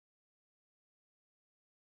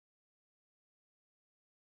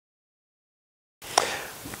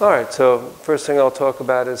All right, so first thing I'll talk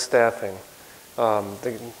about is staffing.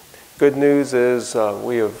 The good news is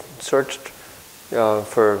we have searched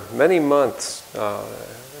for many months.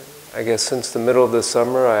 I guess since the middle of the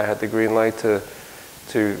summer, I had the green light to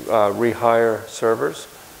rehire servers,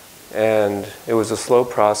 and it was a slow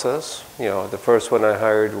process. You know, the first one I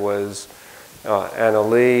hired was Anna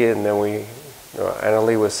Lee, and then Anna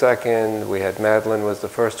Lee was second. We had Madeline was the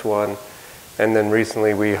first one, and then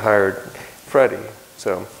recently we hired Freddie.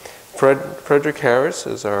 So Frederick Harris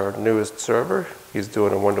is our newest server. He's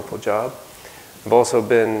doing a wonderful job. I've also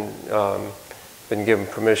been given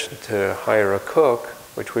permission to hire a cook,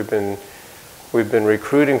 which we've been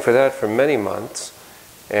recruiting for that for many months.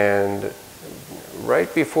 And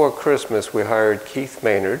right before Christmas, we hired Keith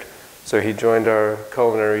Maynard. So he joined our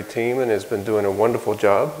culinary team and has been doing a wonderful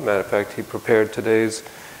job. Matter of fact, he prepared today's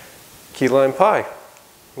key lime pie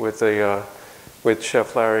with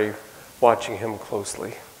Chef Larry watching him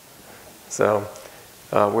closely. So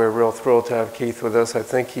we're real thrilled to have Keith with us. I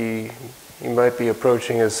think he might be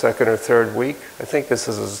approaching his second or third week. I think this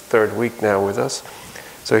is his third week now with us.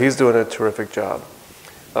 So he's doing a terrific job.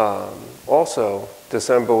 Also,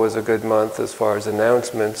 December was a good month as far as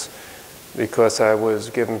announcements because I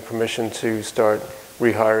was given permission to start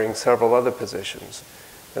rehiring several other positions.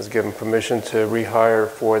 I was given permission to rehire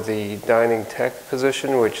for the dining tech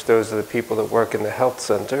position, which those are the people that work in the health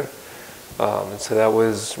center. And so that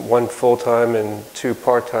was one full-time and two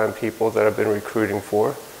part-time people that I've been recruiting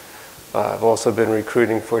for. I've also been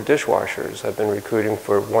recruiting for dishwashers. I've been recruiting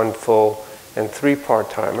for one full and three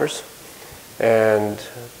part-timers. And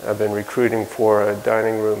I've been recruiting for a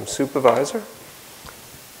dining room supervisor.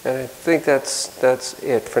 And I think that's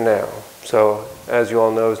it for now. So as you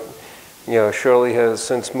all know, Shirley has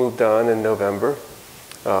since moved on in November.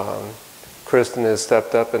 Kristen has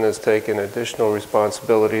stepped up and has taken additional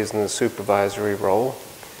responsibilities in the supervisory role.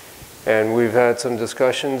 And we've had some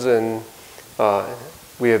discussions, and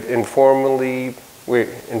we have informally,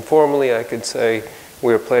 I could say,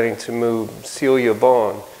 we're planning to move Celia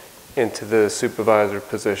Vaughn into the supervisor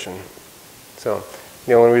position. So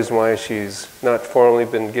the only reason why she's not formally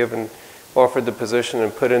been offered the position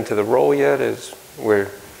and put into the role yet is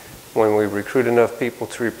when we recruit enough people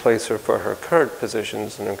to replace her for her current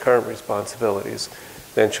positions and her current responsibilities,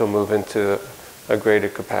 then she'll move into a greater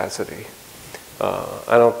capacity.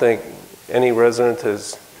 I don't think any resident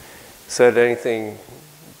has said anything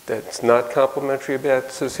that's not complimentary about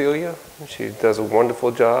Cecilia. She does a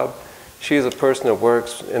wonderful job. She's a person that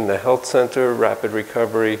works in the health center, rapid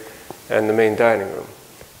recovery, and the main dining room.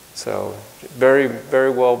 So very,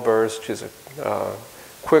 very well versed. She's a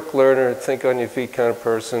quick learner, think on your feet kind of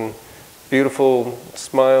person, beautiful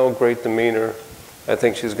smile, great demeanor. I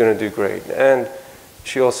think she's going to do great. And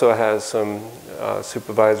she also has some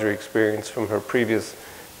supervisory experience from her previous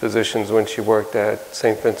positions when she worked at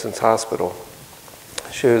St. Vincent's Hospital.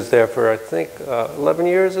 She was there for, I think, 11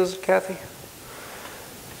 years, is it, Kathy?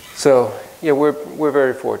 So, yeah, we're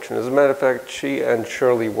very fortunate. As a matter of fact, she and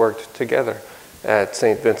Shirley worked together at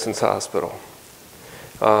St. Vincent's Hospital.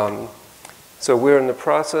 So we're in the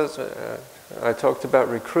process. I talked about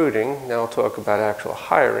recruiting. Now I'll talk about actual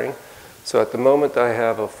hiring. So at the moment, I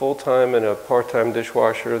have a full-time and a part-time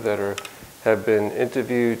dishwasher that have been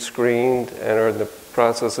interviewed, screened, and are in the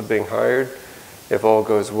process of being hired. If all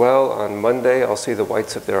goes well, on Monday, I'll see the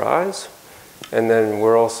whites of their eyes. And then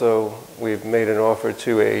we've made an offer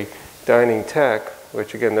to a dining tech,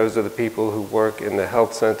 which again, those are the people who work in the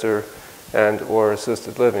health center and or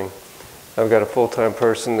assisted living. I've got a full-time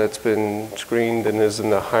person that's been screened and is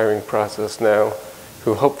in the hiring process now,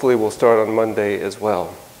 who hopefully will start on Monday as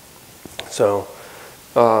well. So,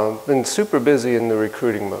 been super busy in the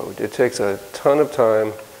recruiting mode. It takes a ton of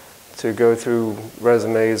time to go through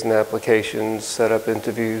resumes and applications, set up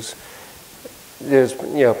interviews. There's,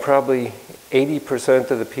 probably 80%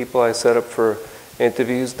 of the people I set up for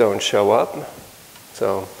interviews don't show up.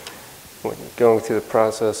 So, going through the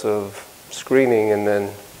process of screening and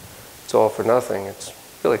then it's all for nothing. It's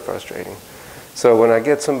really frustrating. So when I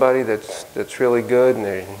get somebody that's really good and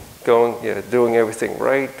they're doing everything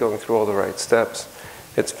right, going through all the right steps,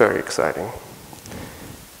 it's very exciting.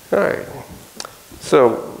 All right.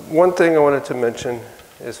 So one thing I wanted to mention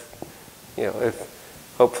is,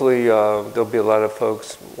 if hopefully there'll be a lot of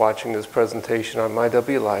folks watching this presentation on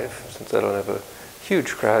MyWLife, since I don't have a huge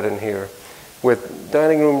crowd in here, with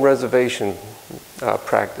dining room reservation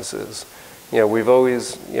practices. We've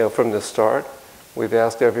always, from the start, we've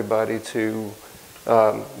asked everybody to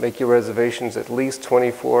make your reservations at least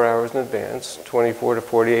 24 hours in advance, 24 to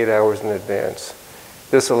 48 hours in advance.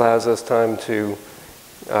 This allows us time to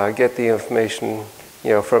get the information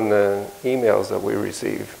from the emails that we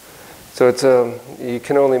receive. So it's you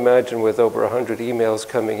can only imagine with over 100 emails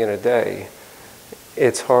coming in a day,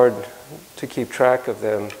 it's hard to keep track of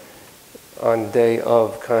them on day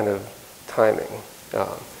of kind of timing.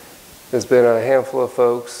 There's been a handful of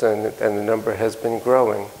folks, and the number has been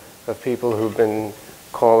growing, of people who've been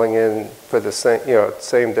calling in for the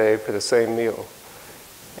same day for the same meal.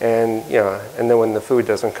 And and then when the food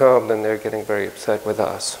doesn't come, then they're getting very upset with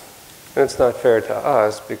us. And it's not fair to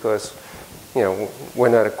us because we're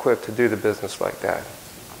not equipped to do the business like that.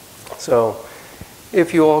 So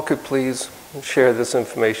if you all could please share this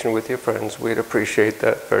information with your friends, we'd appreciate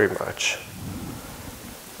that very much.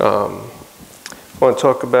 I want to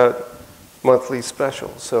talk about monthly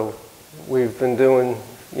specials. So we've been doing,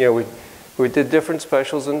 we did different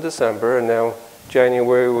specials in December, and now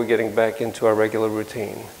January we're getting back into our regular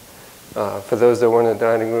routine. For those that were in the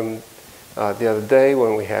dining room the other day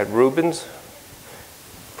when we had Reubens,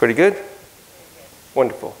 pretty good?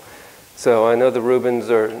 Wonderful. So I know the Reubens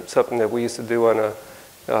are something that we used to do on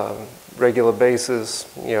a regular basis,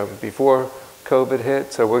 before COVID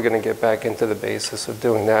hit, so we're going to get back into the basis of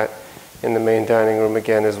doing that in the main dining room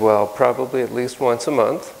again as well, probably at least once a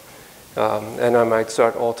month. And I might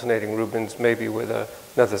start alternating Reubens maybe with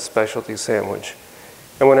another specialty sandwich.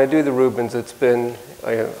 And when I do the Reubens, it's been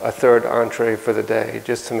a third entree for the day,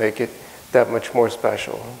 just to make it that much more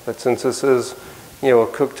special. But since this is, a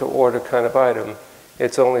cook-to-order kind of item,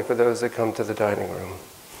 it's only for those that come to the dining room.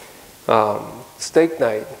 Steak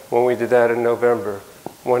night, when we did that in November,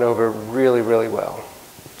 went over really, really well.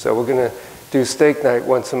 So we're going to do steak night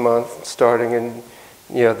once a month, starting in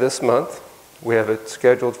this month. We have it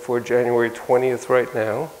scheduled for January 20th right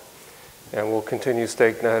now, and we'll continue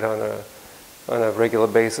steak night on a regular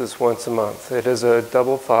basis once a month. It is a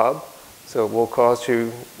double fob, so it will cost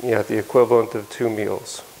you the equivalent of 2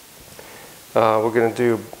 meals. We're going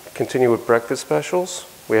to continue with breakfast specials.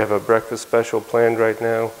 We have a breakfast special planned right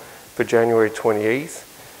now for January 28th.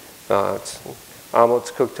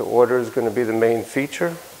 Omelets cooked to order is going to be the main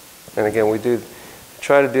feature. And again, we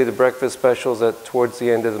try to do the breakfast specials towards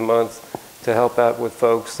the end of the month to help out with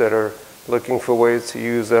folks that are looking for ways to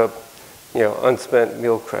use up, unspent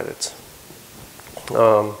meal credits.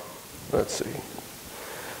 Let's see.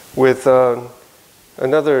 With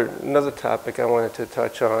another topic I wanted to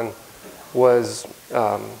touch on was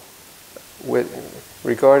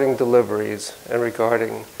regarding deliveries and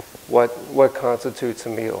regarding what constitutes a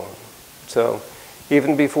meal. So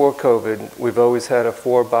even before COVID, we've always had a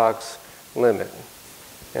 4-box limit.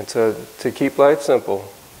 And so to keep life simple,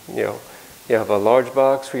 you have a large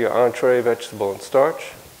box for your entree, vegetable, and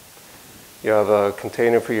starch. You have a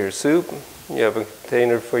container for your soup. You have a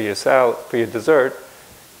container for your salad, for your dessert,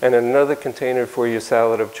 and another container for your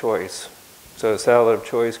salad of choice. So a salad of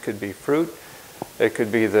choice could be fruit. It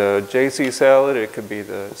could be the JC salad. It could be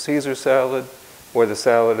the Caesar salad, or the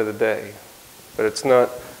salad of the day. But it's not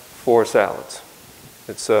 4 salads.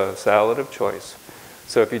 It's a salad of choice.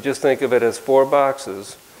 So if you just think of it as 4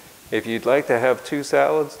 boxes, if you'd like to have 2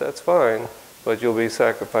 salads, that's fine, but you'll be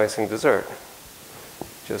sacrificing dessert.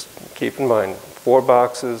 Just keep in mind, 4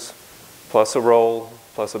 boxes plus a roll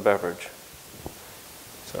plus a beverage.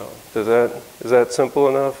 So is that simple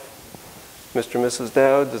enough, Mr. and Mrs.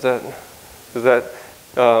 Dowd? Does that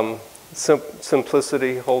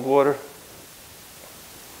simplicity hold water?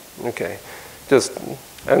 Okay.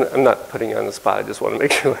 I'm not putting you on the spot. I just want to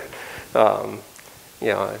make sure,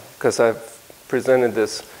 because I've presented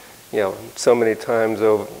this, so many times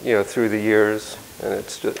over, through the years, and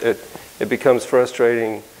it becomes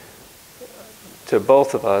frustrating to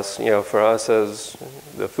both of us, for us as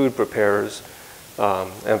the food preparers,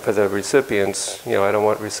 and for the recipients. I don't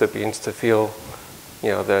want recipients to feel,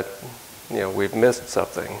 that, we've missed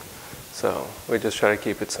something. So we just try to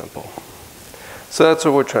keep it simple. So that's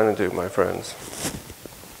what we're trying to do, my friends.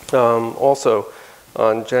 Also,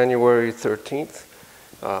 on January 13th,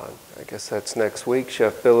 I guess that's next week,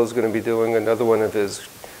 Chef Bill is going to be doing another one of his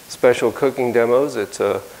special cooking demos. It's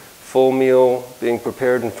a full meal being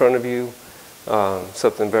prepared in front of you,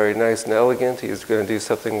 something very nice and elegant. He's going to do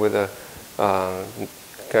something with a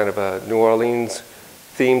kind of a New Orleans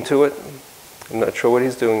theme to it. I'm not sure what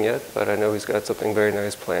he's doing yet, but I know he's got something very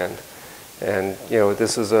nice planned. And,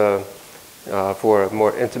 this is for a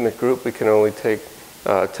more intimate group. We can only take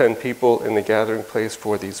 10 people in the gathering place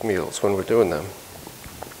for these meals when we're doing them.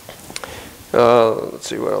 Let's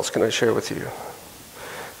see, what else can I share with you?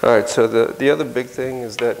 All right, so the other big thing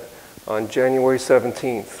is that on January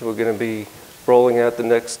 17th, we're going to be rolling out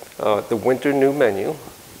the winter new menu.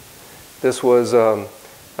 This was, I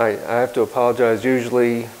have to apologize,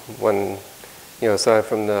 usually when aside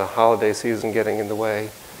from the holiday season getting in the way,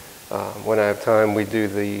 when I have time, we'll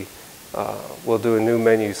do a new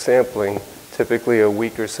menu sampling, typically a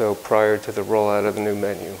week or so prior to the rollout of the new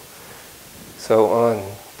menu. So on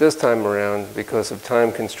this time around, because of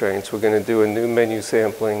time constraints, we're going to do a new menu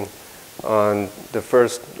sampling on the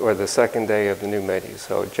first or the second day of the new menu.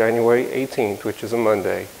 So January 18th, which is a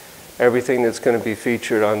Monday, everything that's going to be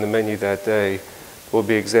featured on the menu that day will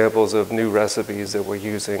be examples of new recipes that we're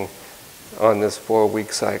using on this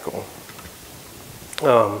 4-week cycle.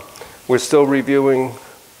 We're still reviewing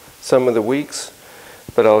some of the weeks,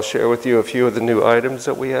 but I'll share with you a few of the new items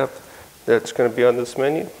that we have that's going to be on this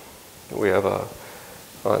menu. We have a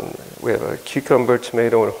cucumber,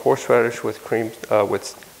 tomato, and horseradish with cream.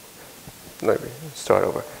 Let me start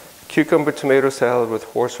over. Cucumber tomato salad with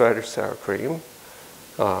horseradish sour cream,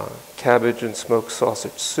 cabbage and smoked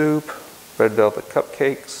sausage soup, red velvet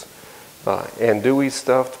cupcakes, andouille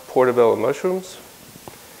stuffed portobello mushrooms,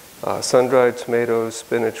 sun-dried tomatoes,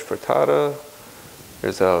 spinach frittata.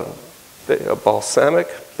 There's a balsamic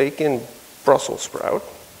bacon Brussels sprout,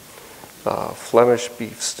 Flemish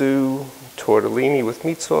beef stew, tortellini with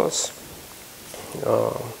meat sauce,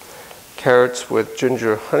 carrots with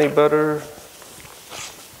ginger honey butter,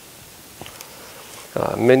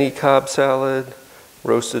 mini Cobb salad,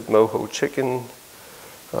 roasted mojo chicken,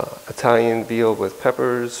 Italian veal with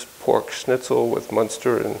peppers, pork schnitzel with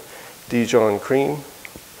Munster and Dijon cream,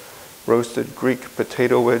 roasted Greek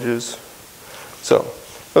potato wedges. So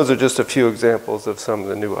those are just a few examples of some of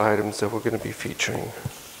the new items that we're going to be featuring.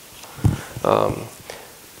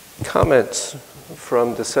 Comments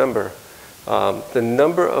from December. The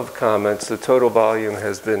number of comments, the total volume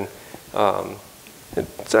has been,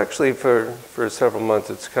 it's actually for several months,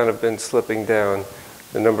 it's kind of been slipping down,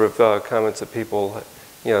 the number of comments that people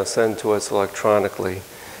send to us electronically.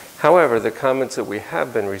 However, the comments that we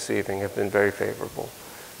have been receiving have been very favorable.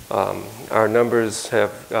 Our numbers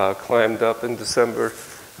have climbed up in December.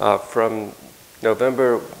 From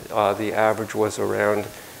November, the average was around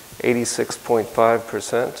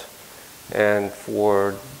 86.5%, and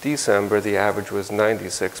for December, the average was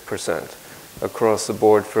 96% across the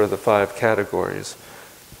board for the 5 categories.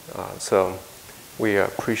 So we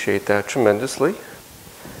appreciate that tremendously.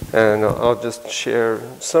 And I'll just share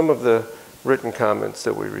some of the written comments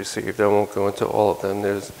that we received. I won't go into all of them.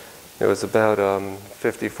 There was about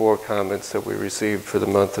 54 comments that we received for the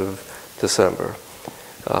month of December.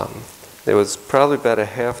 There was probably about a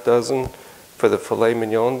half dozen for the filet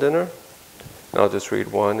mignon dinner. And I'll just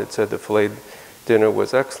read one. It said the filet dinner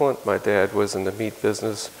was excellent. My dad was in the meat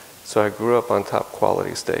business, so I grew up on top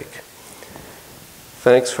quality steak.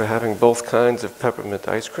 Thanks for having both kinds of peppermint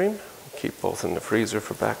ice cream. Keep both in the freezer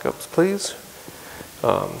for backups, please.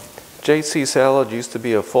 JC salad used to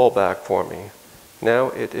be a fallback for me. Now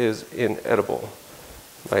it is inedible.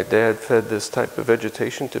 My dad fed this type of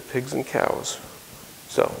vegetation to pigs and cows.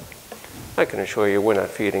 So I can assure you we're not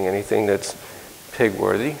feeding anything that's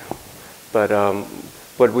pig-worthy. But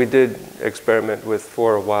what we did experiment with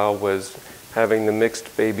for a while was having the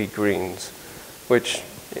mixed baby greens, which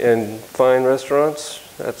in fine restaurants,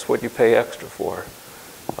 that's what you pay extra for.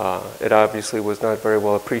 It obviously was not very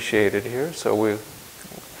well appreciated here, so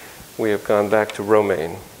we have gone back to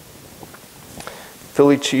romaine.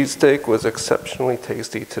 Philly cheesesteak was exceptionally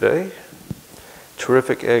tasty today.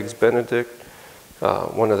 Terrific eggs Benedict,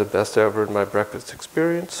 one of the best ever in my breakfast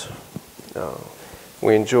experience.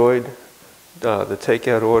 We enjoyed the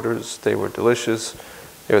takeout orders. They were delicious.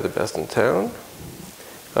 They were the best in town.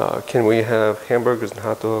 Can we have hamburgers and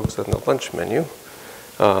hot dogs on the lunch menu?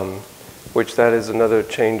 Which that is another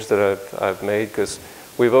change that I've made, because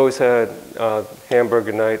we've always had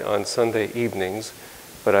hamburger night on Sunday evenings,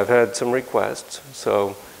 but I've had some requests.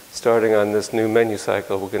 So starting on this new menu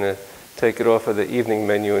cycle, we're going to take it off of the evening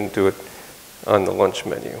menu and do it on the lunch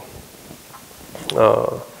menu.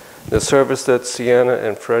 The service that Sienna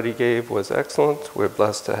and Freddie gave was excellent. We're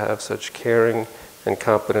blessed to have such caring and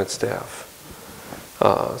competent staff.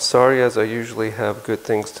 Sorry, as I usually have good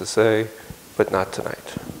things to say, but not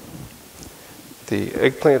tonight. The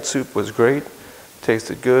eggplant soup was great,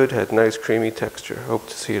 tasted good, had nice creamy texture. Hope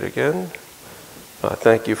to see it again.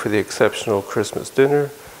 Thank you for the exceptional Christmas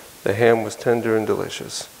dinner. The ham was tender and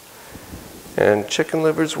delicious. And chicken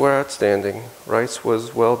livers were outstanding. Rice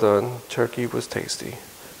was well done. Turkey was tasty.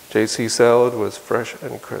 JC salad was fresh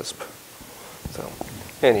and crisp. So,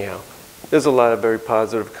 anyhow, there's a lot of very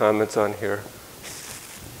positive comments on here.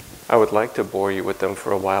 I would like to bore you with them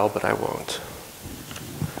for a while, but I won't.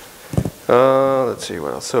 Let's see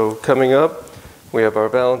what else. So coming up, we have our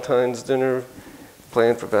Valentine's dinner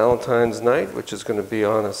planned for Valentine's night, which is going to be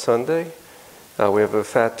on a Sunday. We have a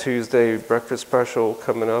Fat Tuesday breakfast special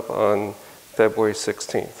coming up on February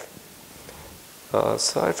 16th.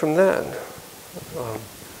 Aside from that,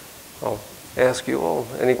 I'll ask you all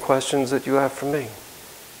any questions that you have for me.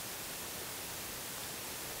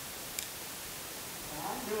 Can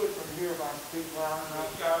I do it from here if I speak loud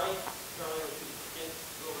enough? Charlie, if you get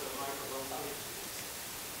over the microphone, please,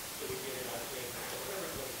 so we get it on tape.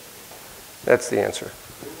 That's the answer.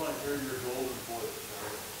 We want to hear your golden voice,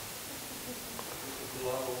 Charlie. This is a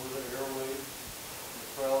lot over the airwaves. The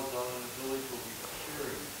crowd down in the village will be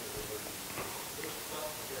cheering for everybody.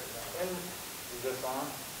 Is this on?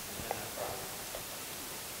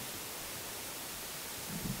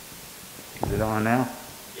 Is it on now?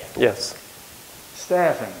 Yes.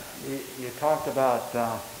 Staffing. You talked about,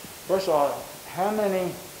 first of all, how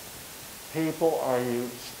many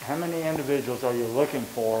individuals are you looking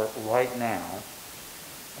for right now?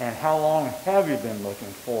 And how long have you been looking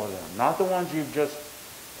for them? Not the ones you've just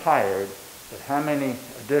hired, but how many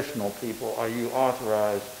additional people are you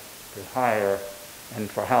authorized to hire, and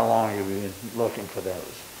for how long have you been looking for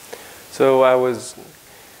those? So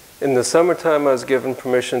in the summertime, I was given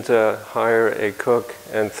permission to hire a cook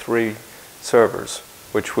and 3 servers,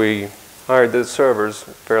 which we hired the servers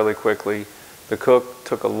fairly quickly. The cook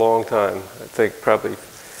took a long time, I think probably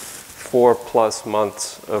 4+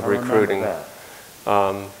 months of recruiting.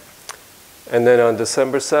 And then on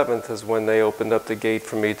December 7th is when they opened up the gate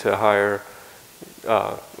for me to hire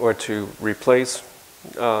or to replace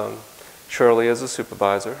Shirley as a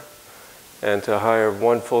supervisor, and to hire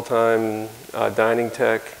 1 full-time dining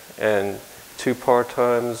tech and 2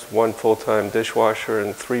 part-times, 1 full-time dishwasher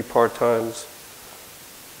and 3 part-times.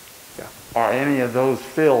 Yeah. Are any of those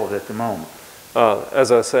filled at the moment?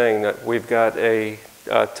 As I was saying, that we've got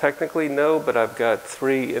technically no, but I've got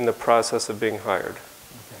 3 in the process of being hired.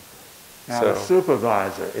 Okay. Now the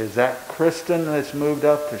supervisor, is that Kristen that's moved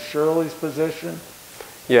up to Shirley's position?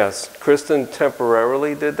 Yes, Kristen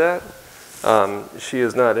temporarily did that. She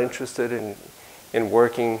is not interested in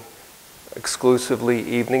working exclusively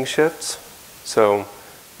evening shifts. So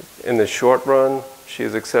in the short run, she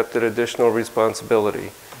has accepted additional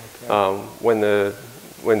responsibility. Okay.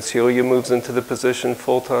 When Celia moves into the position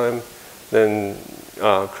full-time, then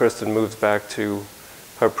Kristen moves back to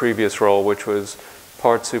her previous role, which was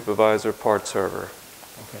part supervisor, part server.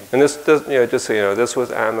 Okay. And this, just so you know, this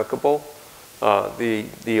was amicable.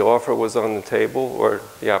 The offer was on the table, or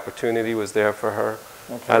the opportunity was there for her.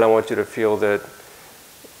 Okay. I don't want you to feel that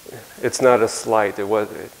it's not a slight. It was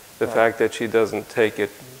the fact that she doesn't take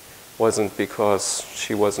it wasn't because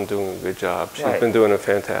she wasn't doing a good job. She's been doing a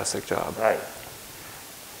fantastic job. Right.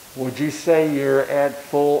 Would you say you're at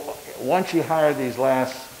full, once you hire these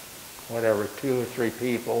last, 2 or 3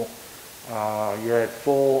 people, you're at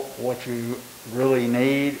full what you really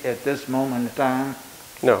need at this moment in time?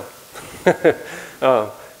 No. That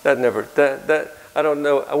I don't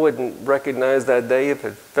know, I wouldn't recognize that day if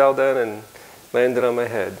it fell down and landed on my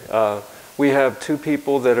head. We have 2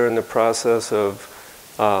 people that are in the process of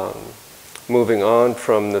moving on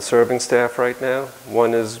from the serving staff right now.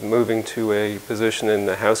 One is moving to a position in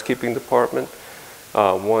the housekeeping department.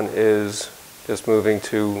 One is just moving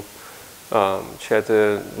to, she had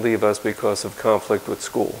to leave us because of conflict with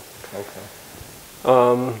school. Okay.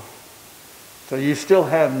 So you still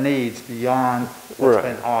have needs beyond what's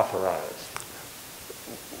been authorized?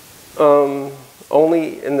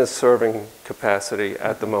 Only in the serving capacity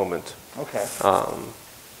at the moment. Okay.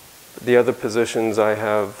 The other positions I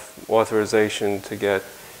have authorization to get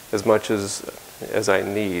as much as I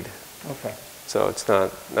need. Okay. So it's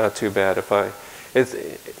not too bad.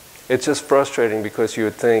 It's just frustrating because you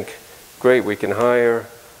would think, great, we can hire,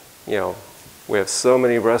 we have so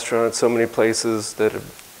many restaurants, so many places that have,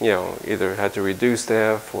 either had to reduce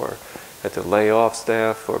staff or had to lay off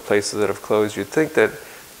staff, or places that have closed. You'd think that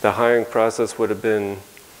the hiring process would have been,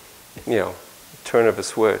 turn of a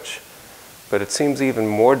switch. But it seems even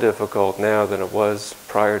more difficult now than it was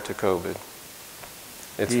prior to COVID.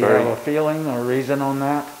 Do you have a feeling or reason on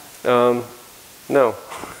that? No,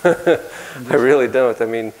 I really don't. I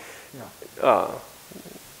mean,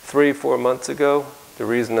 3-4 months ago, the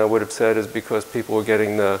reason I would have said is because people were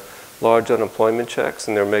getting the large unemployment checks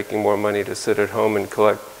and they're making more money to sit at home and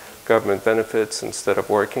collect government benefits instead of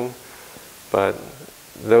working. But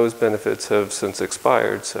those benefits have since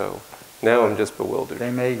expired, so now I'm just bewildered.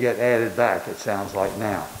 They may get added back, it sounds like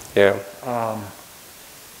now. Yeah.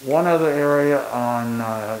 One other area on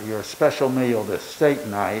your special meal, the steak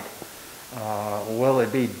night, will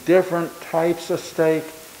it be different types of steak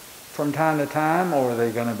from time to time, or are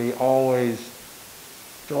they going to be always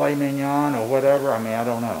filet mignon or whatever? I mean, I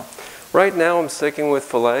don't know. Right now I'm sticking with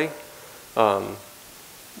filet.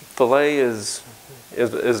 Filet is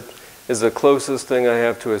the closest thing I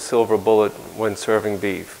have to a silver bullet when serving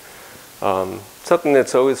beef. Something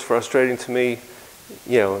that's always frustrating to me,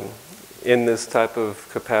 you know, in this type of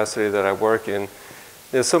capacity that I work in.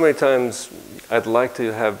 There's so many times I'd like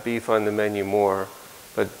to have beef on the menu more,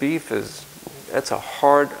 but beef that's a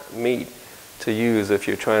hard meat to use if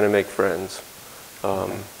you're trying to make friends.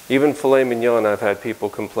 Even filet mignon, I've had people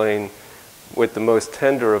complain with the most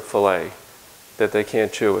tender of filet that they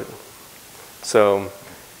can't chew it. So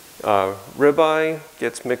ribeye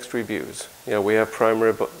gets mixed reviews. You know, we have prime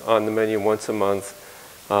rib on the menu once a month.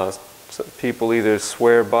 So people either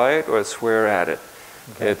swear by it or swear at it.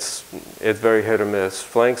 Okay. It's very hit or miss.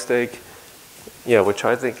 Flank steak, you know, which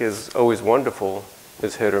I think is always wonderful,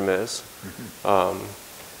 is hit or miss.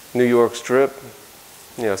 Mm-hmm. New York strip,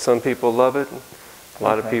 you know, some people love it, a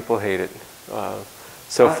lot of people hate it.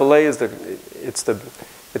 So filet is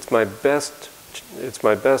it's my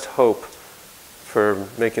best hope for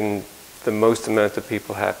making the most amount of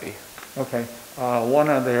people happy. Okay. One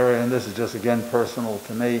other area, and this is just again personal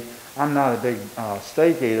to me. I'm not a big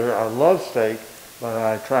steak eater. I love steak, but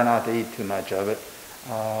I try not to eat too much of it.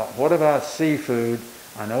 What about seafood?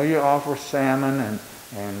 I know you offer salmon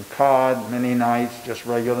and cod many nights, just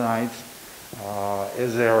regular nights.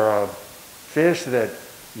 Is there a fish that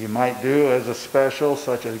you might do as a special,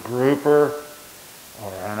 such as grouper?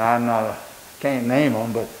 Can't name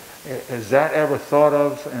them, but is that ever thought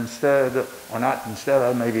of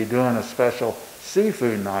maybe doing a special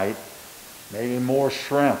seafood night, maybe more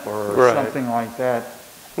shrimp or something like that?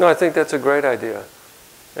 No, I think that's a great idea,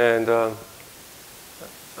 and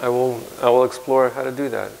I will explore how to do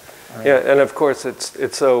that. Right. Yeah, and of course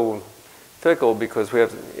it's so fickle because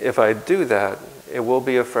if I do that, it will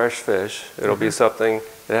be a fresh fish. It'll be something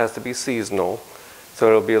that has to be seasonal, so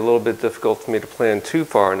it'll be a little bit difficult for me to plan too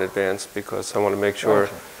far in advance because I want to make sure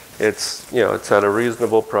it's at a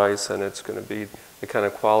reasonable price and it's going to be the kind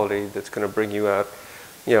of quality that's going to bring you out,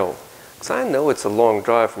 you know, because I know it's a long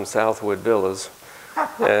drive from Southwood Villas,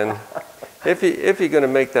 and if you're going to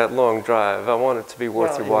make that long drive, I want it to be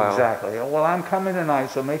worth your while. Exactly. Well, I'm coming tonight,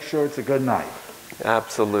 so make sure it's a good night.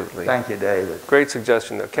 Absolutely. Thank you, David. Great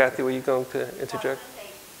suggestion, though. Kathy, were you going to interject?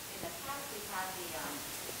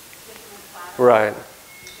 Right.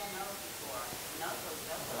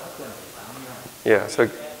 Yeah.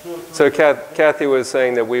 So Kathy was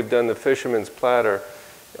saying that we've done the fisherman's platter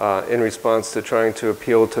in response to trying to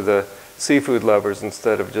appeal to the seafood lovers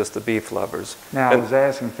instead of just the beef lovers. Now, I was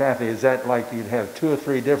asking Kathy, is that like you'd have 2 or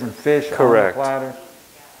 3 different fish Correct. on the platter?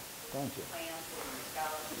 Thank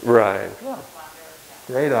you. Right. Yeah.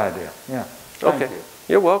 Great idea. Yeah. Thank you.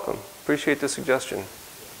 You're welcome. Appreciate the suggestion.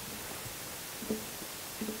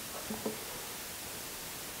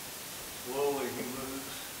 Slowly he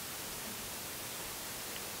moves.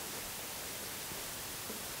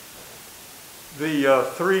 The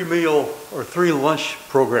 3-meal or 3-lunch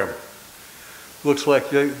program looks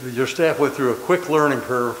like your staff went through a quick learning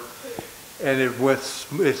curve, and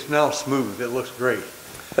it's now smooth. It looks great.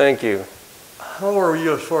 Thank you. How are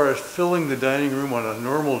you as far as filling the dining room on a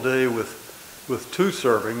normal day with 2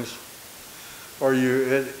 servings? Are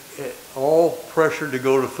you at all pressured to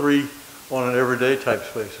go to 3 on an everyday type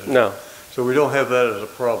space? No. So we don't have that as a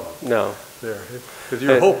problem. No. There, because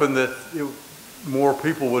you're hoping that more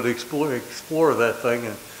people would explore that thing,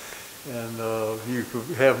 and you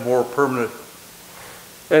could have more permanent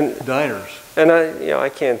diners. And I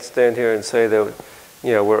can't stand here and say that,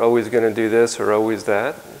 we're always going to do this or always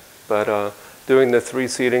that, but doing the 3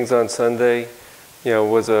 seatings on Sunday,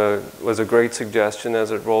 was a great suggestion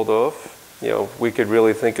as it rolled off. We could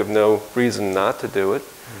really think of no reason not to do it.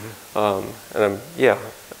 Mm-hmm. And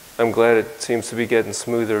I'm glad it seems to be getting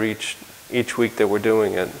smoother each week that we're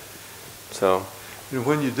doing it. So. And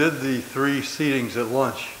when you did the 3 seatings at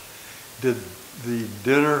lunch, did the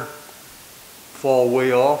dinner fall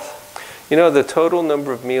way off? The total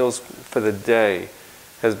number of meals for the day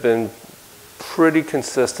has been pretty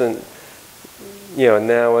consistent,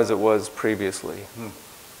 now as it was previously.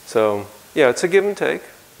 So, it's a give and take.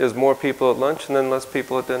 There's more people at lunch and then less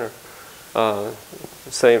people at dinner.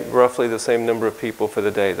 Roughly the same number of people for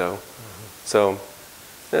the day, though. So,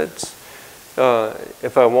 it's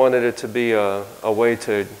if I wanted it to be a way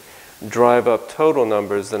to drive up total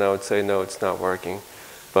numbers, then I would say no, it's not working.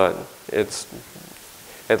 But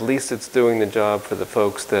at least it's doing the job for the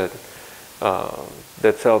folks that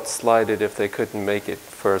felt slighted if they couldn't make it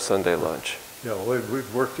for a Sunday lunch. Yeah, well,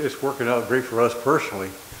 it's working out great for us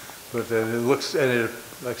personally, but then it looks, and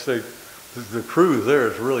like I say, the crew there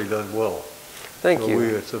has really done well. Thank you.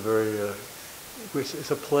 It's a very,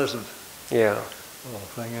 it's a pleasant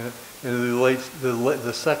thing. And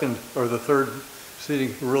the second or the third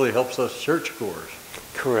seating really helps us churchgoers,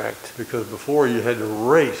 Correct. because before you had to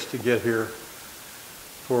race to get here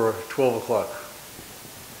for a 12 o'clock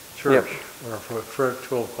church, or for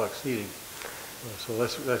 12 o'clock seating. So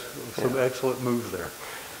that's some excellent moves there.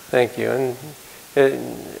 Thank you.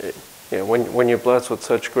 And when you're blessed with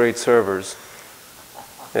such great servers,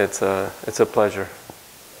 it's a pleasure.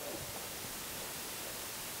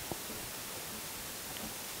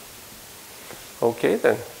 Okay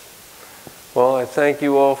then. Well, I thank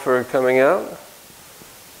you all for coming out.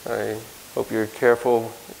 I hope you're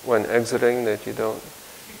careful when exiting, that you don't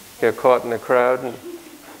get caught in the crowd.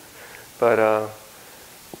 But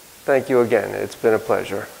thank you again. It's been a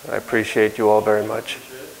pleasure. I appreciate you all very much.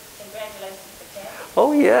 Congratulations to Ted.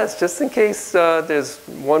 Oh yes, just in case there's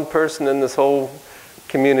one person in this whole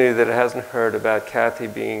community that hasn't heard about Kathy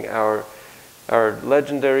being our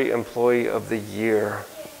legendary Employee of the Year.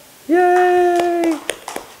 Yay!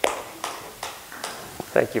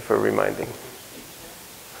 Thank you for reminding.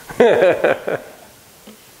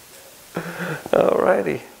 All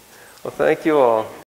righty. Well, thank you all.